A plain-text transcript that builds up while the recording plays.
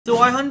So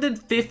I hunted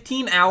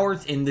 15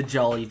 hours in the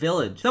Jolly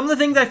Village. Some of the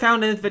things I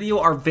found in this video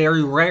are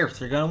very rare,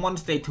 so you're gonna want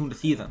to stay tuned to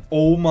see them.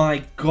 Oh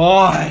my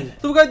god.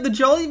 So guys, the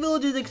Jolly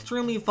Village is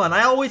extremely fun.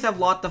 I always have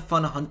lots of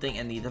fun hunting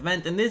in these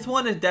events, and this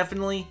one is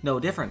definitely no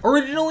different.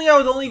 Originally, I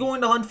was only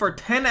going to hunt for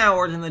 10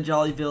 hours in the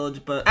Jolly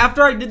Village, but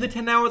after I did the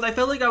 10 hours, I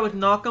felt like I was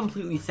not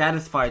completely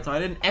satisfied, so I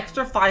did an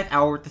extra 5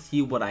 hours to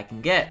see what I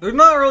can get. There's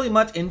not really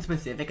much in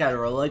specific I'd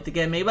really like to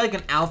get. Maybe like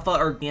an alpha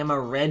or gamma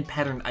red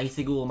patterned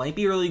icicle might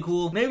be really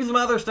cool. Maybe some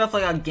other stuff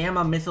like a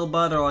Gamma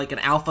Mistlebud or like an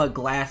alpha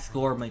glass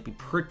Scorb might be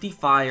pretty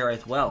fire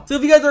as well. So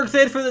if you guys are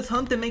excited for this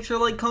hunt, then make sure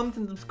to like, comment,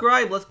 and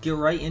subscribe. Let's get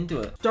right into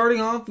it.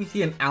 Starting off, we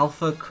see an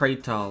alpha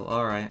Kratal.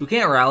 Alright. We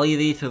can't rally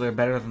these, so they're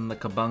better than the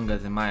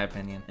Kabungas in my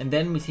opinion. And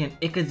then we see an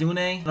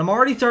Ikazune. And I'm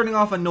already starting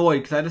off annoyed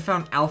because I just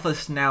found alpha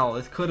Snowl.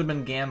 This could have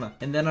been Gamma.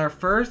 And then our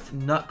first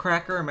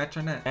Nutcracker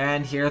Metronette.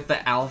 And here's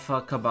the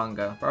alpha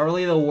Kabunga.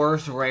 Probably the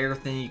worst rare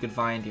thing you could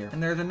find here.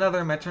 And there's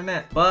another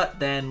Metronette. But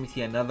then we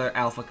see another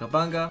alpha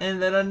Kabunga.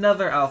 And then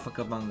another alpha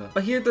Kabunga.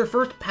 But here's their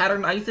first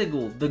pattern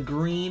icicle, the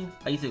green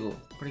icicle.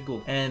 Pretty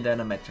cool. And then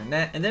a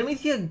Metronette. And then we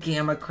see a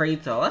Gamma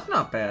Kratal. That's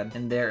not bad.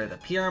 And there is a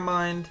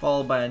Pyramide,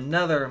 followed by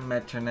another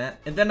Metronette.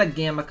 And then a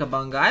Gamma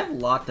Kabunga. I have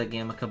lots of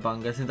Gamma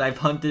Kabunga since I've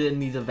hunted in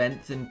these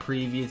events in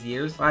previous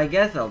years. I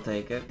guess I'll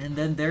take it. And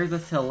then there's a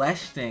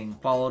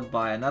Celesting, followed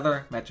by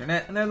another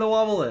Metronette. And there's a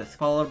Wobbleisk,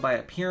 followed by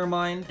a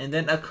Pyramide. And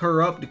then a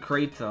Corrupt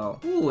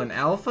Kratal. Ooh, an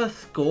Alpha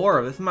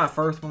Scorb. This is my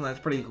first one. That's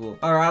pretty cool.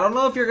 Alright, I don't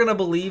know if you're gonna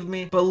believe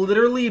me, but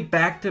literally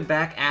back to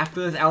back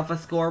after this Alpha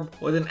Scorb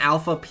was an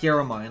Alpha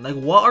Pyramide. Like,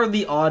 what are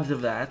the odds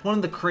of that? It's one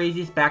of the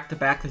craziest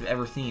back-to-backs I've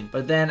ever seen.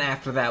 But then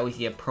after that, we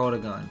see a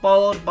Protagon,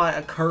 followed by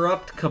a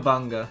Corrupt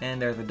Kabunga,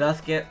 and there's a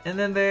Dusket, and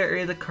then there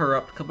is a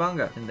Corrupt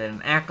Kabunga, and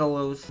then an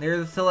Akalos.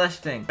 There's a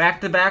Celesting.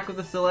 Back-to-back with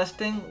a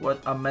Celesting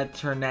with a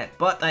Metronette,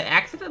 but I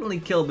accidentally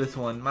killed this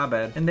one. My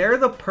bad. And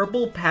there's a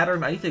purple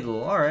pattern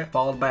icicle. Alright.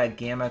 Followed by a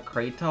Gamma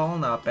Kratal.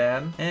 Not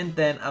bad. And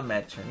then a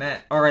Metronette.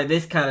 Alright,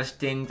 this kind of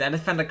stings. I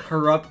just found a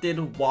corrupted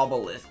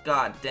Wobbleisk.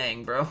 God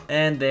dang, bro.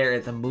 And there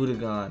is a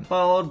Mutagon,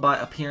 followed by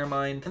a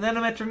Pyramide, and then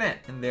a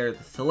Metronette. And there's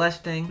a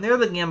Celesting.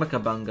 There's a Gamma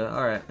Kabunga.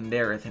 Alright. And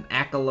there is an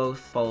Akalos,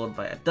 followed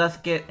by a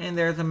Dusket. And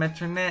there's a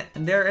Metronette.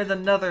 And there is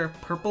another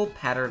purple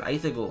patterned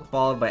icicle,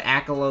 followed by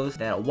Akalos,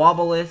 then a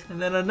Wobbleisk,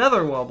 and then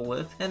another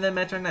Wobbleisk, and then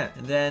Metronette.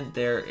 And then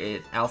there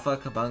is Alpha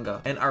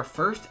Kabunga. And our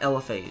first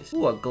Elephase.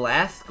 Ooh, a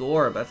glass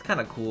Scorb. That's kind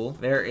of cool.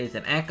 There is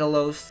an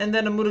Akalos, and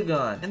then a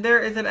Mutagon. And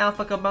there is an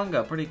Alpha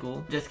Kabunga. Pretty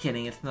cool. Just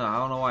kidding. It's not. I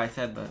don't know why I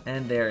said that.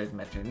 And there is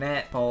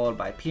Metronette, followed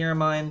by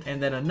Pyramide,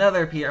 and then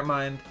another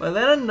Pyramide, but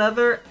then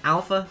another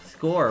Alpha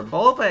Scorb,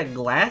 followed by a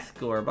glass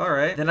Scorb.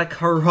 Alright. Then a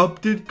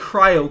corrupted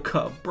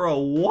Cryocub. Bro,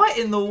 what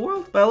in the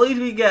world? But at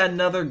least we get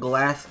another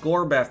glass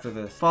Scorb after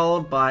this,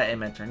 followed by a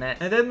Metronette.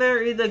 And then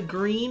there is a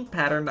green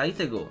patterned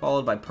icicle,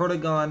 followed by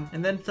Protagon,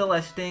 and then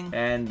Celesting,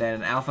 and then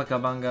an Alpha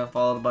Kabunga,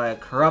 followed by a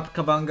Corrupt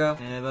Kabunga,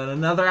 and then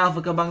another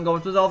Alpha Kabunga,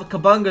 which was all the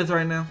Kabungas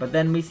right now. But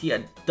then we see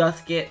a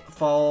Dusket,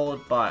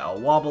 followed by a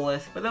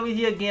Wobbleisk, but then we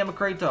see a Gamma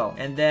Kratal,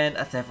 and then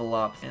a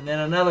Cephalops, and then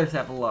another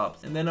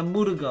Cephalops, and then a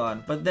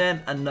Mutagon, but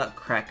then a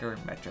Nutcracker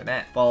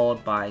Metronette,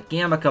 followed by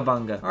Gamma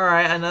Kabunga.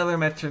 Alright, another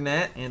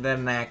Metronette, and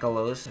then an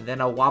Akalos, and then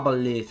a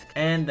Wobbleisk,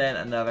 and then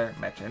another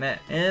Metronette,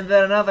 and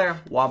then another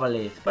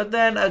Wobbleisk, but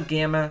then a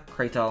Gamma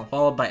Kratal,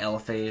 followed by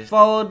Elephase,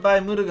 followed by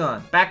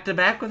Mutagon. Back to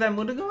back with that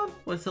Mutagon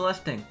with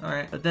Celesting.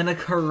 Alright, but then a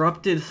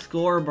corrupted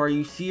Scorb. Are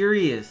you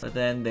serious? But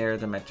then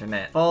there's a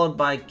Metronette, followed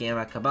by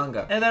Gamma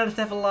Kabunga, and then a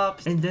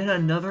Cephalops, and then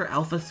another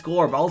Alpha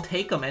Scorb. I'll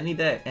take them any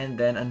day. And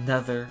then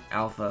another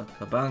Alpha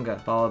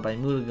Kabunga, followed by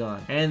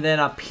Mutagon, and then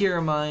a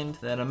Pyramide,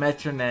 then a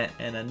Metronette,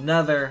 and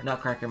another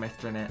Nutcracker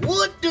Metronette.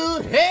 What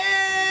the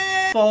hell?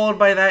 Followed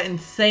by that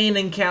insane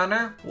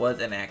encounter was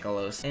an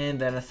Akalos, and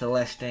then a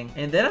Celesting,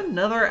 and then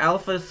another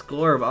Alpha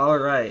Scorb.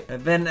 Alright,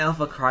 and then an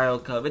Alpha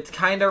Cryocub. It's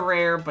kind of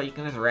rare, but you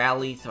can just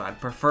rally, so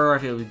I'd prefer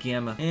if it was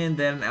Gamma. And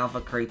then an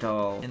Alpha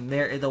Kratal, and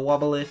there is a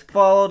Wobbleisk,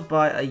 followed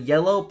by a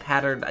yellow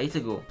patterned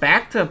icicle,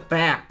 back to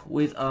back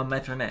with a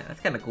Metronette. That's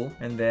kind of cool.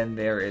 And then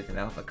there is an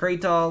Alpha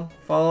Kratal,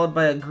 followed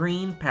by a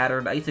green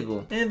patterned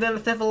icicle, and then a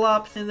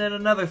Cephalops, and then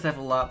another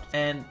Cephalops,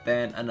 and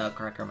then a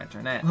Nutcracker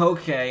Metronette.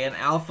 Okay, an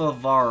Alpha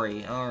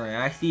Vari.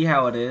 Alright, I see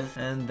how it is.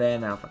 And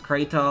then Alpha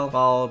Kratal,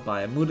 followed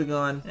by a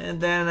Mutagon,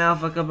 and then an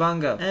Alpha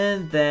Kabunga,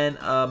 and then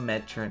a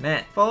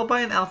Metronette, followed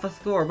by an Alpha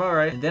Scorb.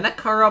 Alright, and then a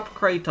Corrupt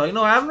Kratal. You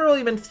know, I haven't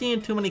really been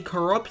seeing too many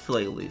Corrupts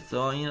lately,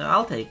 so, you know,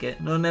 I'll take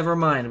it. No, never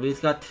mind. We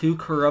just got 2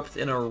 Corrupts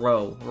in a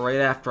row right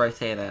after I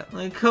say that.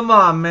 Like, come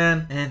on,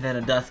 man. And then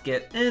a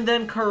Dusket, and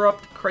then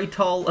Corrupt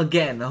Kratal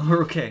again.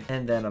 Okay,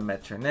 and then a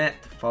Metronette,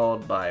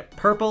 followed by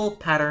purple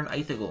pattern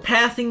icicle.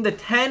 Passing the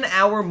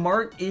 10-hour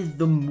mark is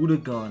the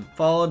Mutagon,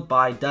 followed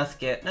by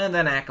Dusket, and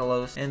then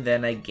Akalos, and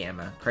then a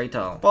Gamma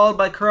Kratal, followed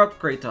by Corrupt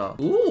Kratal.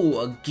 Ooh,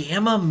 a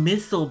Gamma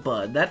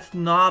Mistlebud. That's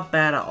not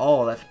bad at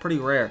all. That's pretty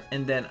rare.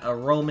 And then a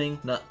roaming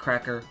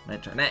Nutcracker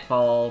Metronette,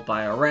 followed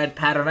by a red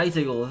pattern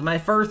icicle. This is my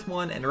first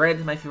one, and red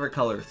is my favorite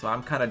color, so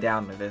I'm kind of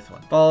down with this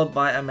one. Followed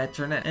by a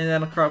Metronette, and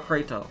then a Corrupt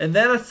Kratal, and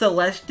then a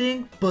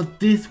Celesting, but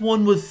this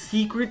one was was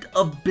secret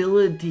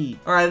ability.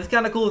 Alright, that's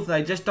kind of cool. So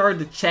I just started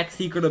to check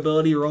secret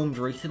ability roams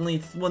recently.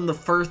 It's one of the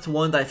first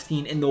ones I've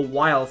seen in the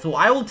wild. So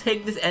I will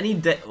take this any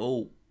day.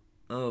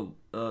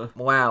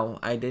 Wow,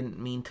 I didn't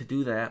mean to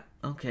do that.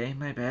 Okay,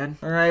 my bad.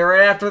 Alright,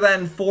 right after that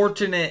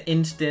unfortunate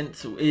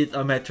instance is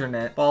a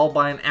Metronette, followed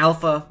by an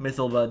Alpha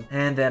Mistlebud,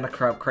 and then a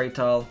Corrupt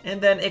Kratal,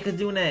 and then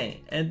Ikazune,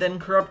 and then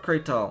Corrupt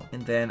Kratal,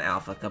 and then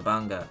Alpha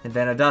Kabanga, and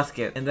then a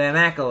Duskit, and then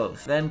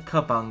Akalos, then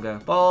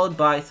Kabanga, followed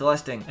by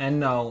Celesting. And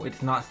no,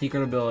 it's not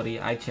secret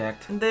ability, I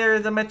checked. And there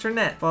is a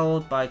Metronette,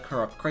 followed by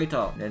Corrupt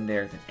Kratal. Then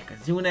there's an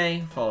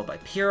Ikazune, followed by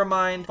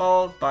Pyramine,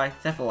 followed by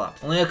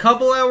Cephalops. Only a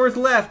couple hours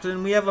left,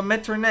 and we have a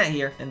Metronette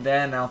here, and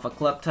then Alpha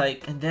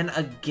Kleptyke, and then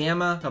a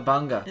Gamma Kabanga,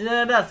 and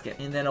then a Duskit,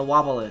 and then a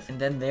Wobbulis, and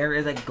then there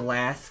is a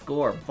Glass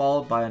Scorb,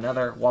 followed by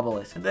another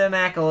Wobbulis, and then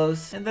an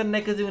Akalos, and then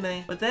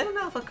Nikazune, but then an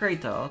Alpha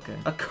Kratal, okay.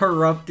 A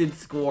Corrupted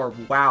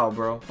Scorb, wow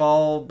bro.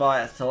 Followed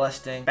by a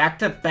Celesting, back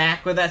to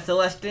back with that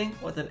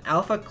Celesting, with an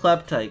Alpha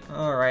Kleptyke.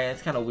 Alright,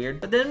 that's kind of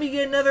weird. But then we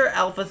get another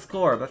Alpha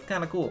Scorb, that's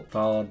kind of cool.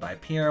 Followed by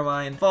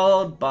Pyramine,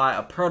 followed by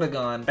a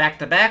Protagon, back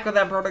to back with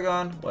that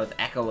Protagon, with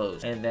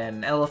Akalos, and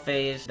then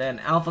Elephase, then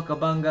Alpha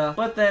Kabanga,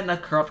 but then a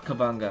Corrupt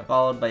Kabanga,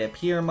 followed by a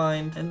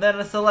Pyramine, and then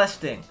a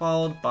Celesting,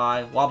 followed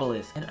by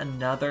Wobbulis, and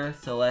another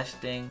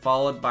Celesting,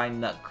 followed by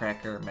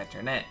Nutcracker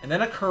Metronette, and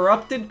then a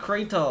Corrupted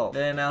Kratal,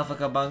 then Alpha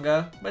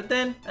Kabanga, but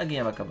then a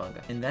Gamma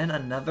Kabanga, and then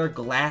another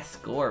Glass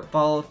Scorb,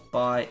 followed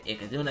by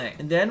Ikazune,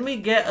 and then we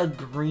get a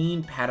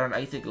green Pattern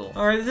Icicle.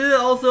 Alright, this is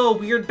also a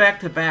weird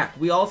back-to-back.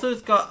 We also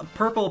just got a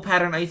purple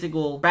Pattern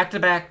Icicle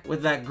back-to-back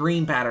with that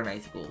green Pattern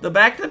Icicle. The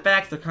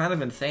back-to-backs are kind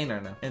of insane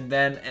right now. And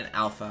then an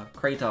Alpha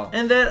Kratal,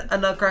 and then a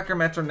Nutcracker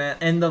Metronette,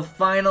 and the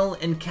final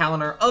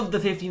encounter of the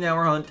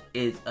 15-hour hunt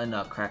is a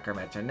Nutcracker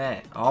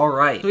Metronette.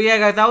 Alright. So yeah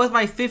guys, that was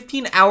my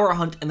 15-hour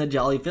hunt in the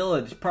Jolly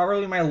Village.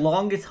 Probably my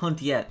longest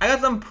hunt yet. I got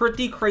some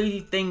pretty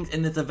crazy things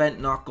in this event,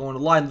 not going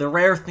to lie. The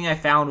rarest thing I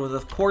found was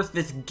of course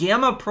this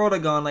Gamma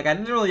Protagon. Like I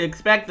didn't really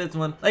expect this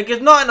one. Like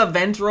it's not an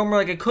event roamer.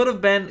 Like it could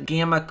have been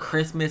Gamma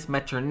Christmas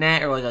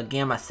Metronette or like a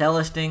Gamma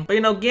Celesting. But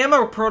you know,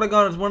 Gamma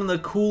Protagon is one of the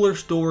cooler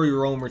story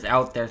roamers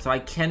out there. So I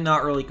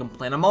cannot really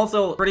complain. I'm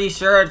also pretty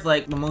sure it's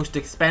like the most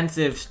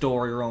expensive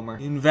story roamer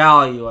in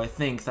value, I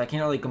think. So I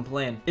can't really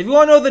complain. If you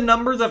want to know the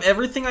numbers of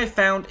everything I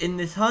found in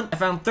this hunt, I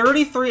found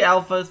 33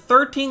 alphas,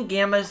 13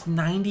 gammas,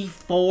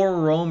 94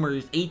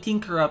 roamers,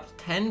 18 corrupts,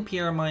 10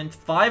 pyramines,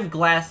 5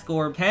 glass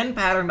scorb, 10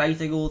 patterned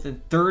icicles,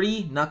 and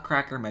 30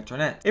 nutcracker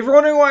metronette. If you're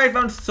wondering why I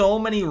found so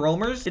many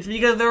roamers, it's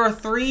because there are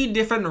 3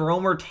 different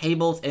roamer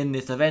tables in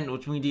this event,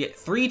 which means you get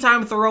 3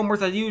 times the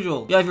roamers as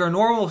usual. You have your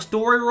normal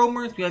story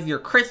roamers, you have your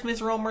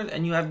Christmas roamers,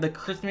 and you have the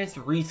Christmas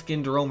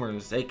reskinned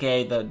roamers,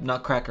 aka the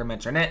nutcracker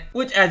metronette,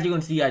 which as you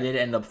can see I did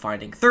end up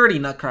finding 30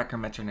 nutcracker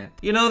metronette.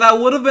 You know, that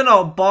would have been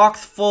a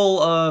box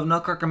full of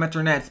nutcracker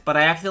metronettes, but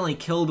I accidentally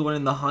killed one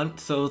in the hunt,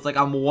 so it's like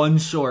I'm 1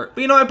 short.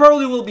 But you know, I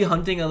probably will be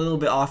hunting a little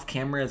bit off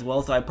camera as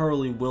well, so I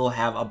probably will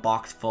have a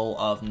box full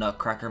of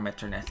nutcracker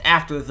metronettes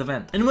after this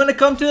event. And when it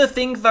comes to the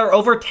things that are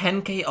over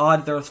 10k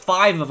odds, there's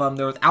 5 of them.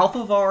 There's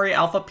Alpha Vari,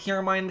 Alpha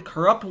Pyramine,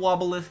 Corrupt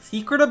Wobbulis,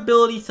 Secret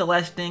Ability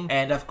Celesting,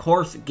 and of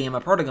course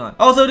Gamma Protagon.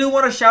 Also do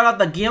want to shout out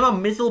the Gamma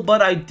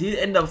Mistlebud I did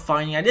end up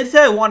finding. I did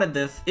say I wanted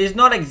this. It's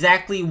not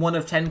exactly 1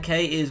 of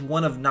 10k, it is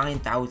 1 of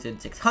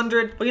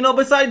 9,600. But you know,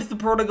 besides the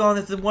Protagon,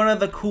 this is one of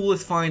the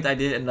coolest finds I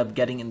did end up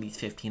getting in these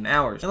 15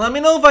 hours. And let me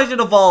know if I should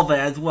evolve it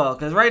as well,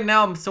 because right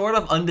now I'm sort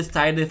of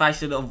undecided if I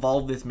should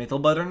evolve this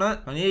Mistlebud or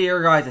not. I need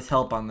your guys'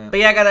 help on that. But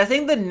yeah guys, I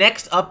think the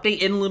next update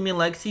in Loomian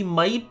Legacy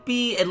might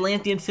be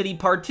Atlantean City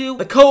Part 2.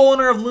 The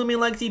co-owner of Loomian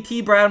Legacy,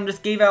 T. Brown,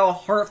 just gave out a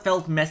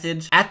heartfelt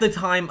message at the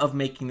time of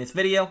making this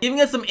video,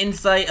 giving us some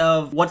insight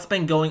of what's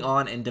been going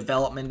on in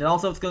development and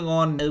also what's going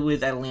on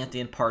with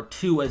Atlantean Part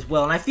 2 as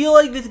well. And I feel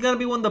like this is going to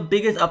be one of the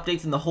biggest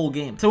updates in the whole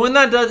game. So when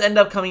that does end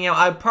up coming out,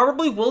 I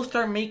probably will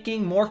start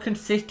making more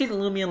consistent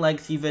Loomian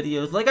Legacy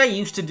videos like I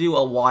used to do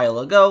a while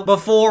ago,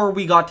 before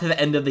we got to the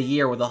end of the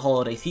year with the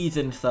holiday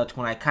season and such,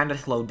 when I kind of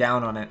slowed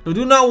down on it. So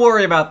do not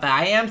worry about that.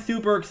 I am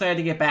super excited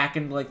to get back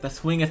into like the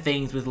swing of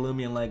things with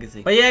Loomian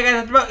Legacy. But yeah guys,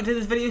 that's about it to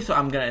this video, so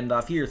I'm gonna end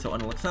off here. So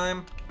until next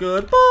time,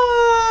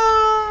 goodbye!